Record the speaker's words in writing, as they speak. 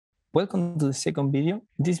Welcome to the second video.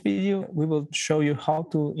 In this video, we will show you how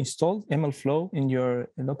to install MLflow in your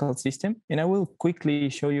local system. And I will quickly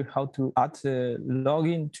show you how to add a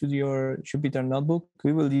login to your Jupyter notebook.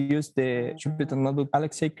 We will use the Jupyter notebook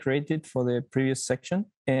Alexei created for the previous section.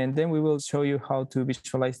 And then we will show you how to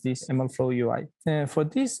visualize this MLflow UI. For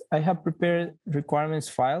this, I have prepared requirements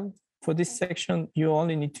file. For this section, you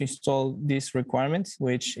only need to install these requirements,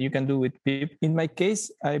 which you can do with pip. In my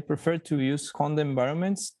case, I prefer to use conda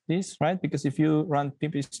environments, right? Because if you run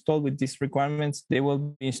pip install with these requirements, they will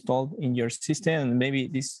be installed in your system, and maybe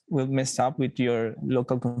this will mess up with your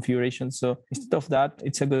local configuration. So instead of that,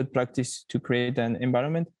 it's a good practice to create an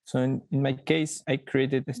environment. So in my case, I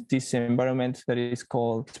created this environment that is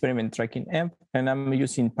called experiment tracking amp, and I'm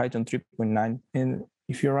using Python 3.9. And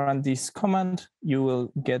if you run this command, you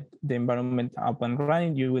will get the environment up and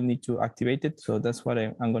running. You will need to activate it. So that's what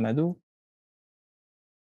I'm going to do.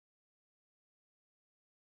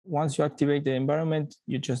 Once you activate the environment,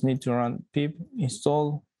 you just need to run pip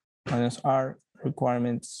install -r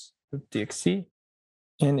requirements.txt.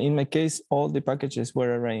 And in my case, all the packages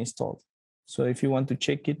were already installed. So if you want to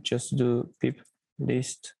check it, just do pip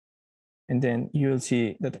list. And then you'll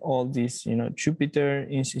see that all this, Jupyter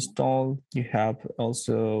is installed. You have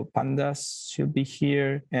also pandas should be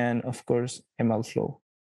here. And of course, MLflow.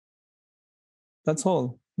 That's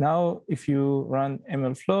all. Now, if you run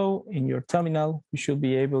MLflow in your terminal, you should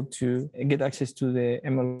be able to get access to the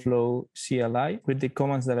MLflow CLI with the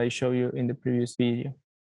commands that I showed you in the previous video.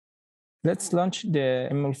 Let's launch the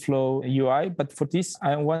MLflow UI, but for this,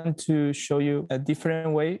 I want to show you a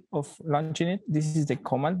different way of launching it. This is the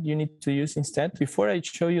command you need to use instead. Before I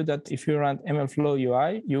show you that if you run MLflow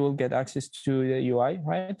UI, you will get access to the UI,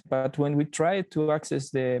 right? But when we tried to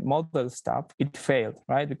access the models tab, it failed,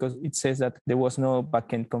 right? Because it says that there was no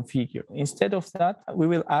backend configure. Instead of that, we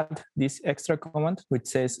will add this extra command, which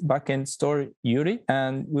says backend store URI,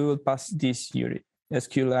 and we will pass this URI.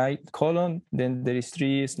 SQLite colon, then there is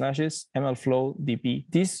 3 slashes, MLflow DB.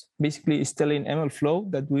 This basically is telling MLflow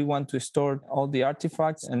that we want to store all the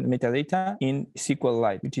artifacts and metadata in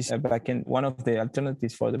SQLite, which is a backend, one of the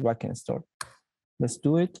alternatives for the backend store. Let's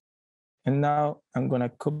do it. And now I'm going to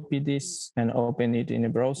copy this and open it in a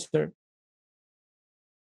browser.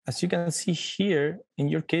 As you can see here, in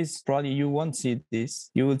your case, probably you won't see this.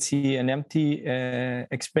 You will see an empty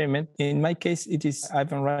experiment. In my case, I've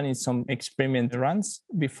been running some experiment runs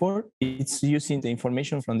before. It's using the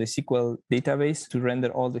information from the SQL database to render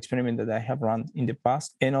all the experiments that I have run in the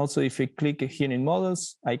past. And also, if I click here in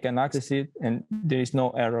models, I can access it, and there is no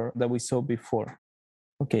error that we saw before.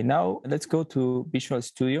 Okay, now let's go to Visual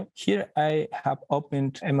Studio. Here I have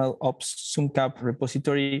opened MLOps Zoomcamp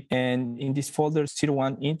repository, and in this folder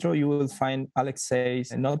 01 intro, you will find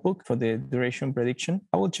Alexei's notebook for the duration prediction.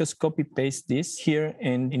 I will just copy paste this here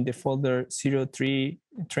and in the folder 03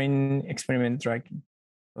 training experiment tracking.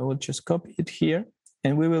 I will just copy it here,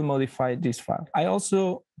 and we will modify this file. I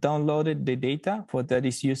also downloaded the data for that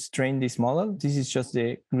is used to train this model. This is just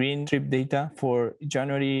the green trip data for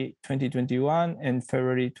January 2021 and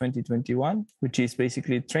February 2021, which is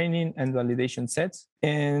basically training and validation sets.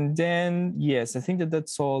 And then, yes, I think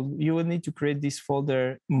that's all. You will need to create this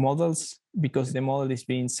folder models because the model is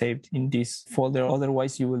being saved in this folder.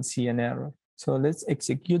 Otherwise, you will see an error. So let's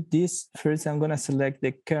execute this. First, I'm going to select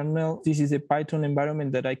the kernel. This is a Python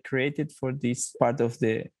environment that I created for this part of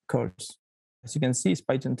the course. As you can see, it's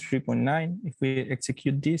Python 3.9. If we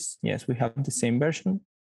execute this, yes, we have the same version.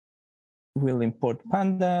 We'll import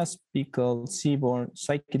pandas, pickle, seaborn,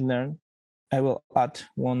 scikit-learn. I will add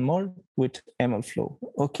one more with MLflow.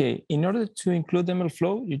 Okay, in order to include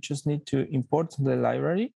MLflow, you just need to import the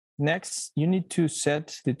library. Next, you need to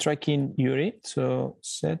set the tracking URI. So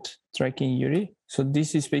set tracking URI. So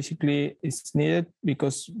this is basically, it's needed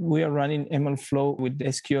because we are running MLflow with the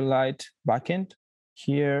SQLite backend.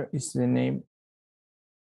 Here is the name.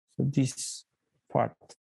 So this part.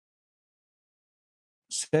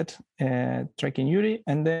 Set tracking URI,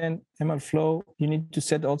 and then MLflow, you need to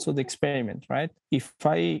set also the experiment, right? If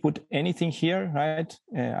I put anything here, right?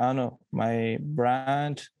 I don't know, my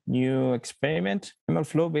brand new experiment,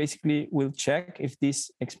 MLflow basically will check if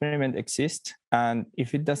this experiment exists. And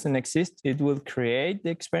if it doesn't exist, it will create the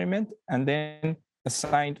experiment and then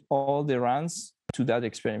assign all the runs to that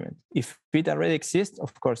experiment. If it already exists,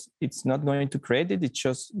 of course, it's not going to create it. It's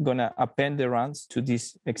just going to append the runs to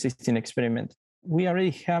this existing experiment. We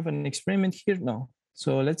already have an experiment here? No.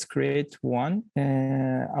 So let's create one.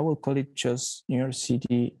 I will call it just New York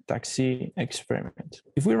City taxi experiment.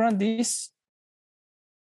 If we run this,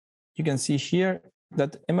 you can see here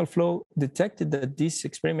that MLflow detected that this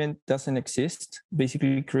experiment doesn't exist,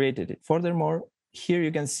 basically created it. Furthermore, here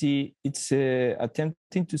you can see it's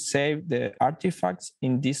attempting to save the artifacts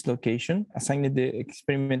in this location, assigning the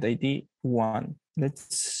experiment ID 1.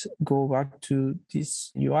 Let's go back to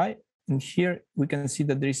this UI. And here we can see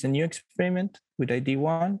that there is a new experiment with ID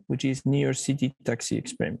 1, which is New York City taxi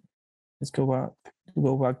experiment. Let's go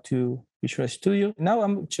back to Visual Studio. Now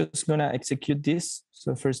I'm just gonna execute this.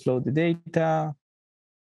 So first load the data,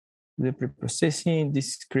 the preprocessing.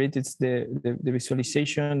 This creates the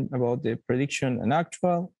visualization about the prediction and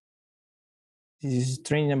actual. This is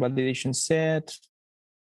training and validation set.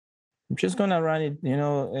 I'm just gonna run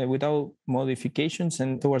it, without modifications,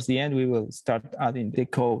 and towards the end we will start adding the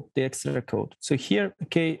code, the extra code. So here,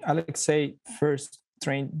 okay, Alex say first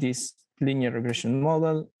train this linear regression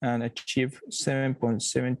model and achieve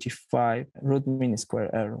 7.75 root mean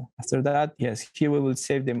square error. After that, yes, here we will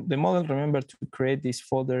save the model. Remember to create this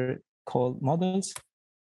folder called models.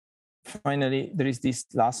 Finally, there is this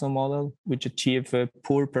lasso model, which achieved a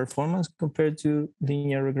poor performance compared to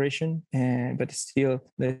linear regression, but still,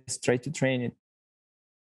 let's try to train it.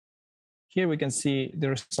 Here we can see the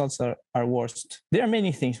results are worst. There are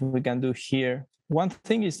many things we can do here. One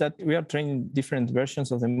thing is that we are training different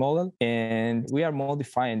versions of the model, and we are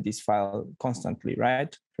modifying this file constantly,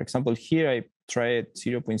 right? For example, here I tried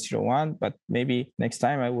 0.01, but maybe next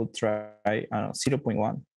time I will try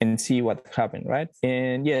 0.1 and see what happened, right?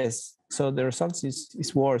 And yes, so the results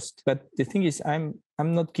is worst. But the thing is, I'm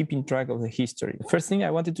not keeping track of the history. The first thing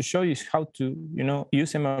I wanted to show you is how to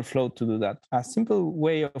use MLflow to do that. A simple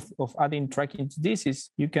way of adding tracking to this is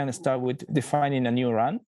you can start with defining a new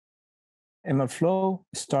run. MLflow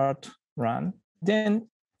start run. Then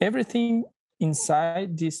everything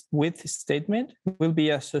inside this with statement will be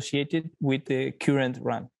associated with the current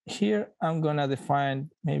run. Here, I'm gonna define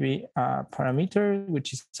maybe a parameter,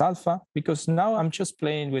 which is alpha, because now I'm just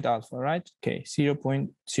playing with alpha, right? Okay,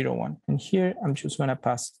 0.01. And here, I'm just gonna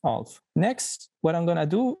pass alpha. Next, what I'm gonna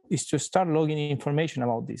do is to start logging information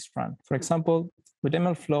about this run. For example, with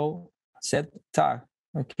MLflow, set tag,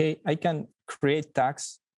 okay? I can create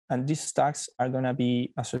tags, and these tags are gonna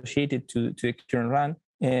be associated to a current run.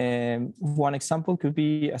 One example could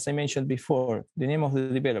be, as I mentioned before, the name of the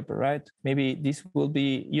developer, right? Maybe this will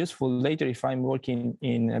be useful later if I'm working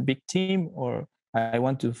in a big team, or I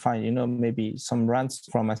want to find, maybe some runs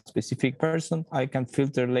from a specific person. I can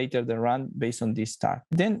filter later the run based on this tag.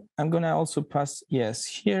 Then I'm gonna also pass, yes,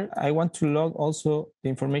 here I want to log also the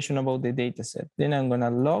information about the data set. Then I'm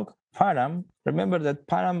gonna log param. Remember that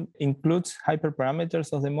param includes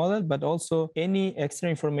hyperparameters of the model, but also any extra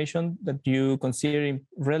information that you consider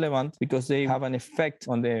relevant because they have an effect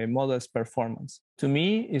on the model's performance. To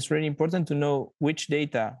me, it's really important to know which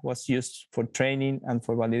data was used for training and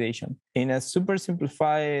for validation. In a super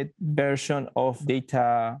simplified version of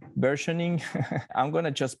data versioning, I'm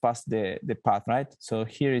gonna just pass the path, right? So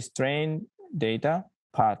here is train data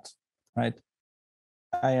path, right?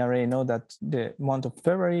 I already know that the month of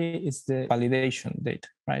February is the validation date,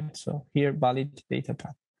 right? So here, valid data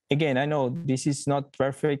path. Again, I know this is not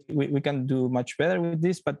perfect. We can do much better with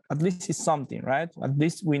this, but at least it's something, right? At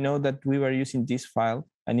least we know that we were using this file.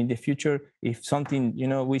 And in the future, if something,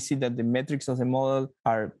 we see that the metrics of the model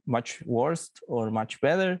are much worse or much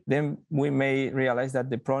better, then we may realize that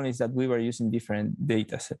the problem is that we were using different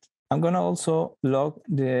data sets. I'm gonna also log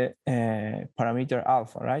the parameter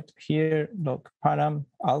alpha, right? Here, log param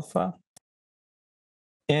alpha.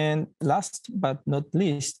 And last but not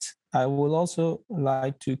least, I will also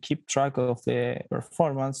like to keep track of the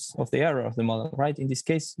performance of the error of the model, right? In this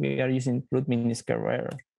case, we are using root mean square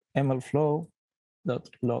error.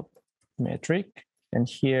 MLflow.log metric, and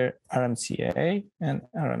here RMCA and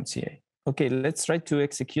RMCA. Okay, let's try to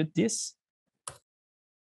execute this.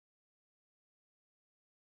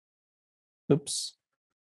 Oops,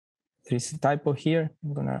 there is a typo here.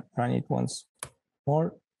 I'm gonna run it once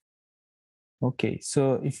more. Okay,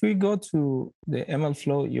 so if we go to the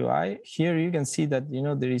MLflow UI, here you can see that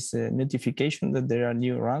there is a notification that there are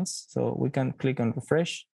new runs. So we can click on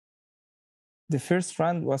refresh. The first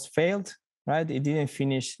run was failed, right? It didn't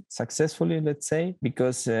finish successfully, let's say,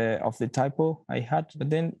 because of the typo I had. But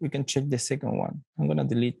then we can check the second one. I'm gonna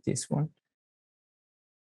delete this one.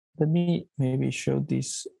 Let me maybe show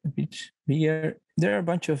this a bit bigger. There are a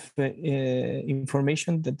bunch of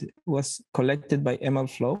information that was collected by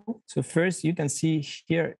MLflow. So first, you can see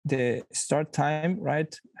here the start time,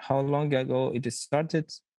 right? How long ago it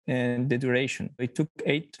started and the duration. It took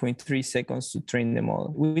 8.3 seconds to train the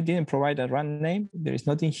model. We didn't provide a run name. There is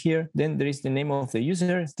nothing here. Then there is the name of the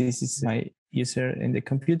user. This is my user in the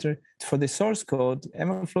computer. For the source code,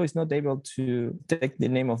 MLflow is not able to detect the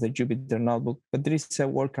name of the Jupyter notebook, but there is a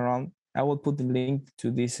workaround I will put the link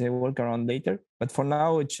to this workaround later. But for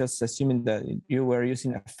now, it's just assuming that you were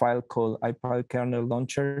using a file called iPad kernel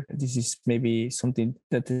launcher. This is maybe something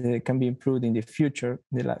that can be improved in the future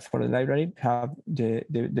for the library. Have the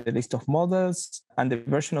list of models and the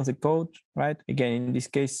version of the code, right? Again, in this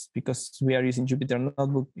case, because we are using Jupyter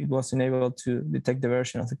Notebook, it wasn't able to detect the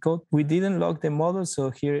version of the code. We didn't log the model, so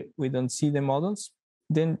here we don't see the models.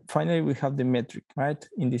 Then finally, we have the metric, right?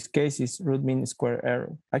 In this case, it's root mean square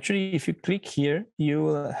error. Actually, if you click here, you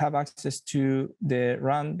will have access to the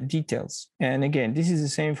run details. And again, this is the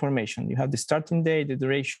same information. You have the starting date, the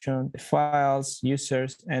duration, the files,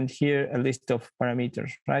 users, and here a list of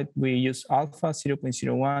parameters, right? We use alpha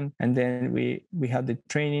 0.01, and then we have the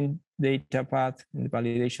training data path and the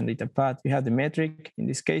validation data path. We have the metric. In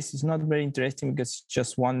this case, it's not very interesting because it's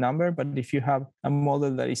just one number, but if you have a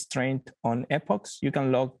model that is trained on epochs, you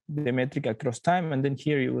can log the metric across time, and then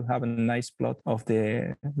here you will have a nice plot of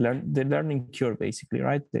the learning curve, basically,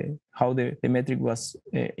 right? How the metric was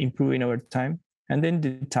improving over time, and then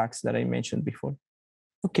the tags that I mentioned before.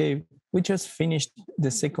 Okay, we just finished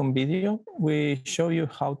the second video. We show you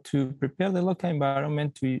how to prepare the local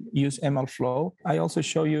environment to use MLflow. I also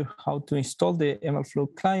show you how to install the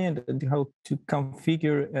MLflow client and how to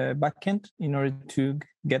configure a backend in order to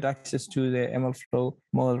get access to the MLflow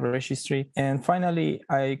model registry. And finally,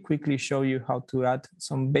 I quickly show you how to add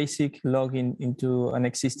some basic login into an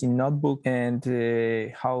existing notebook and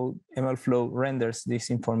how MLflow renders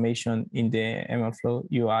this information in the MLflow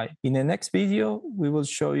UI. In the next video, we will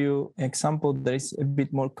show you an example that is a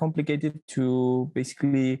bit more complicated to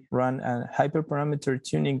basically run a hyperparameter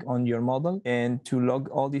tuning on your model and to log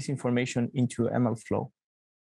all this information into MLflow.